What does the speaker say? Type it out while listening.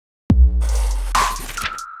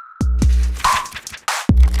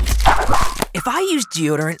use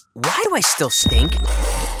deodorant, why do I still stink?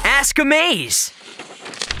 Ask AMAZE!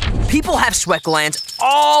 People have sweat glands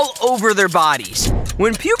all over their bodies.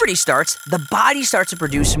 When puberty starts, the body starts to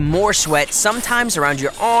produce more sweat, sometimes around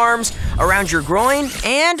your arms, around your groin,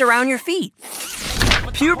 and around your feet.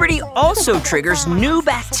 Puberty also triggers new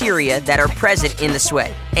bacteria that are present in the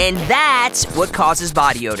sweat, and that's what causes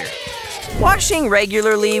body odor. Washing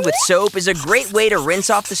regularly with soap is a great way to rinse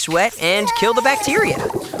off the sweat and kill the bacteria.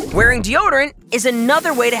 Wearing deodorant is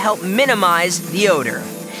another way to help minimize the odor.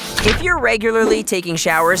 If you're regularly taking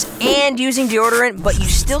showers and using deodorant but you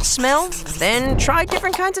still smell, then try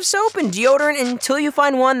different kinds of soap and deodorant until you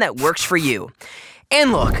find one that works for you.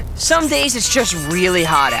 And look, some days it's just really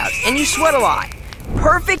hot out and you sweat a lot.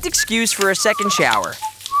 Perfect excuse for a second shower.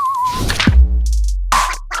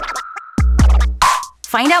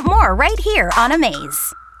 Find out more right here on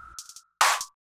AMAZE.